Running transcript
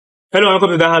Hello and welcome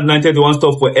to That Hard United, the one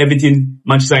stop for everything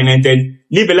Manchester United.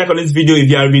 Leave a like on this video if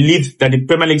you are relieved that the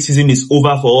Premier League season is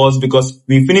over for us, because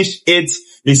we finished 8th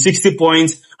with 60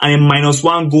 points and a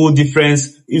 -1 goal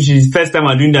difference, which is the first time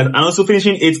we're doing that. And also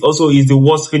finishing 8th also is the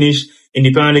worst finish in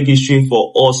the Premier League history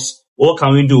for us. What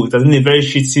can we do? It has been a very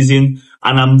shit season,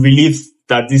 and I'm relieved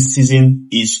that this season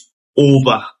is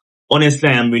over. Honestly,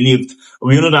 I am relieved.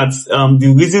 We know that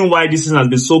the reason why this season has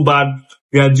been so bad,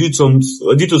 we are due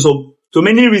to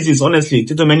many reasons, honestly,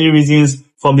 due to many reasons,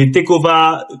 from the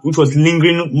takeover, which was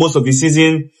lingering most of the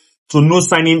season, to no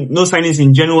signings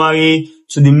in January,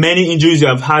 to the many injuries we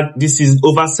have had this season,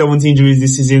 over 70 injuries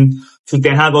this season, to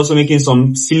Ten Hag also making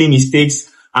some silly mistakes,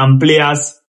 and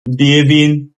players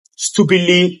behaving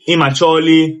stupidly,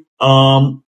 immaturely,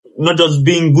 not just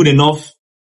being good enough,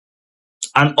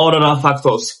 and all other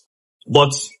factors.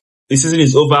 But the season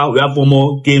is over. We have one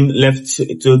more game left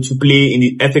to play in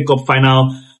the FA Cup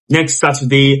final next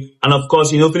Saturday. And of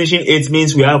course, finishing 8th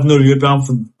means we have no European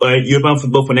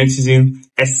football for next season,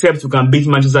 except we can beat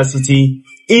Manchester City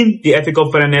in the FA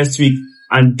Cup final next week.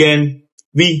 And then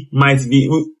we might be,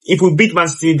 if we beat Man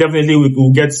City, definitely we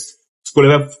will get to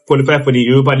qualify for the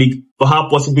Europa League. But how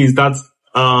possible is that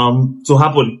to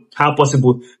happen? How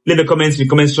possible? Leave a comment in the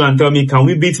comment section and tell me, can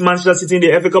we beat Manchester City in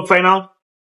the FA Cup final?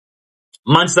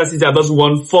 Manchester City have just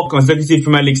won 4 consecutive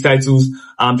Premier League titles.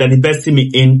 They're the best team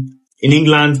in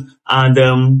England,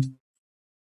 and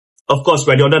of course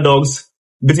we're the underdogs.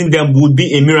 Beating them would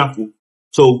be a miracle.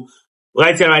 So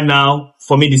right here, right now,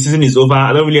 for me, the season is over.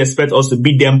 I don't really expect us to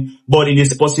beat them, but it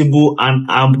is possible, and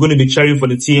I'm going to be cheering for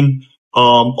the team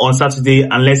on Saturday,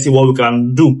 and let's see what we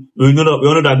can do. We know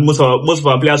that most of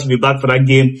our players will be back for that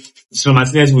game. So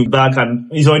Martinez will be back,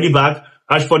 and he's already back.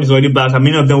 Rashford is already back, and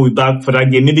many of them will be back for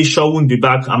that game. Maybe Shaw won't be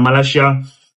back, and Malaysia,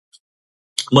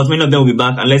 but many of them will be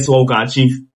back, and let's see what we can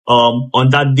achieve on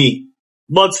that day.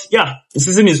 But yeah, the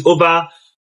season is over.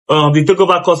 The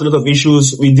takeover caused a lot of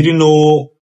issues. We didn't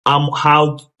know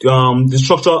how the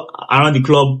structure around the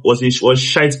club was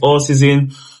shite all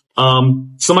season.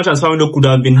 So much transfer window could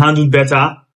have been handled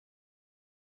better.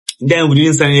 Then we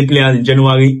didn't sign any players in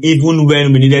January, even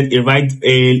when we needed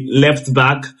a left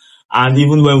back, and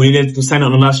even when we needed to sign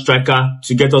another striker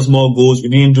to get us more goals. We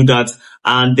didn't do that,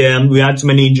 and we had too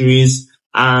many injuries.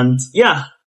 And yeah,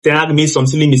 Ten Hag made some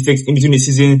silly mistakes in between the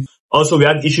season. Also, we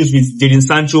had issues with Jadon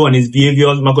Sancho and his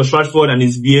behaviors, Marcus Rashford and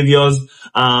his behaviors,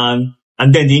 and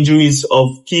then the injuries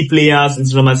of key players,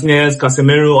 Lisandro Martinez,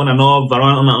 Casemiro on and off,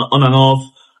 Varane on and off.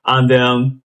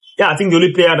 And yeah, I think the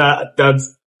only player that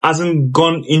hasn't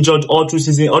gone injured all through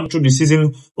the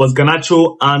season was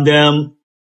Garnacho and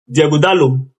Diego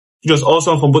Dallo, which was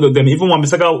awesome from both of them. Even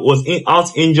Wan-Bissaka was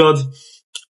out injured,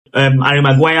 Harry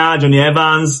Maguire, Johnny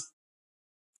Evans,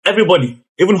 everybody.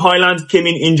 Even Højlund came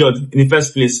in injured in the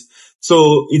first place.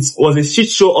 So it was a shit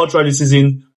show all throughout the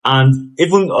season. And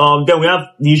even then we have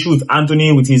the issue with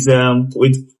Anthony with his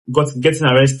getting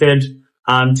arrested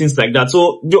and things like that.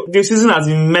 So the season has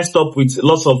been messed up with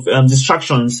lots of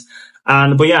distractions.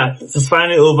 But yeah, it's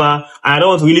finally over. I don't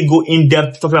want to really go in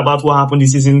depth talking about what happened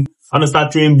this season. I want to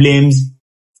start throwing blames.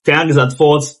 Ten Hag is at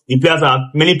fault.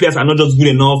 Many players are not just good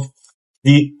enough.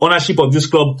 The ownership of this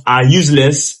club are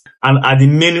useless, and are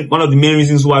one of the main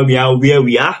reasons why we are where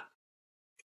we are.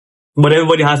 But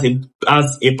everybody has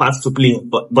a part to play.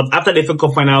 But after the FA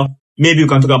Cup final, maybe we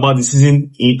can talk about the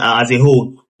season as a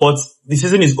whole. But the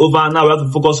season is over. Now we have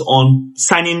to focus on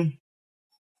signing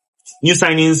new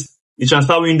signings, the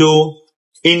transfer window,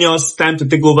 Ineos time to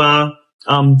take over.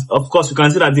 Of course, we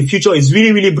can see that the future is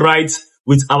really, really bright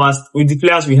with the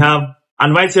players we have.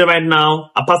 And right here, right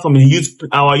now, apart from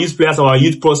our youth players, our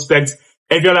youth prospects,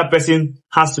 every other person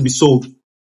has to be sold.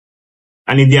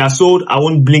 And if they are sold, I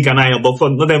won't blink an eye. But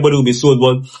not everybody will be sold,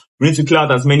 but we need to clear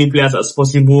out as many players as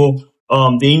possible.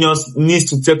 The Ineos needs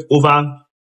to take over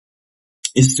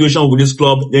the situation with this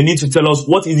club. They need to tell us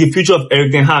what is the future of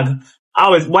Erik Ten Hag.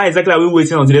 Why exactly are we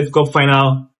waiting until the FA Cup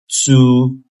final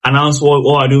to announce what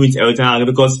we're doing with Erik Ten Hag?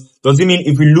 Because does it mean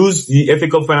if we lose the FA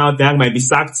Cup final, Ten Hag might be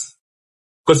sacked?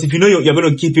 Because if you know you're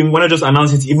going to keep him, why not just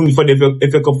announce it even before the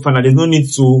FA Cup final? There's no need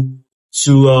to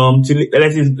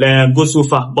let it go so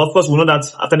far. But of course, we know that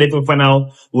after the FA Cup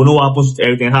final, we'll know what happens to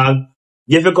Erik Ten Hag.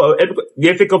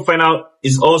 The FA Cup final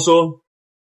is also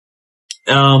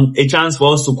a chance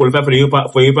for us to qualify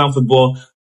for European football.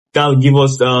 That will give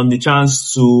us the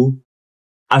chance to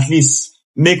at least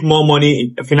make more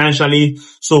money financially.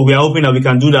 So we are hoping that we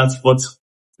can do that. But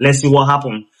let's see what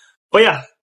happens. But yeah,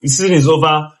 the season is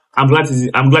over. I'm glad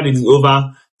it is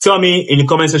over. Tell me in the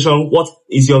comment section, what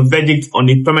is your verdict on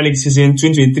the Premier League season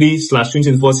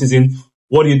 2023/2024 season?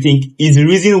 What do you think is the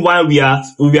reason why we are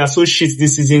so shit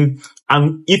this season?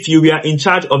 And if you were in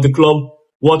charge of the club,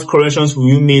 what corrections will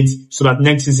you make so that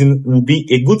next season will be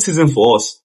a good season for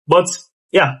us? But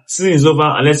yeah, season is over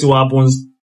and let's see what happens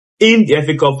in the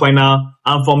FA Cup final.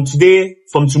 And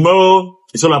from tomorrow,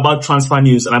 it's all about transfer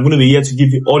news. And I'm going to be here to give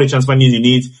you all the transfer news you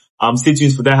need. Stay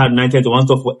tuned for Die Hard United, one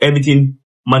stop for everything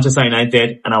Manchester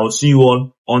United. And I will see you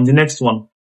all on the next one.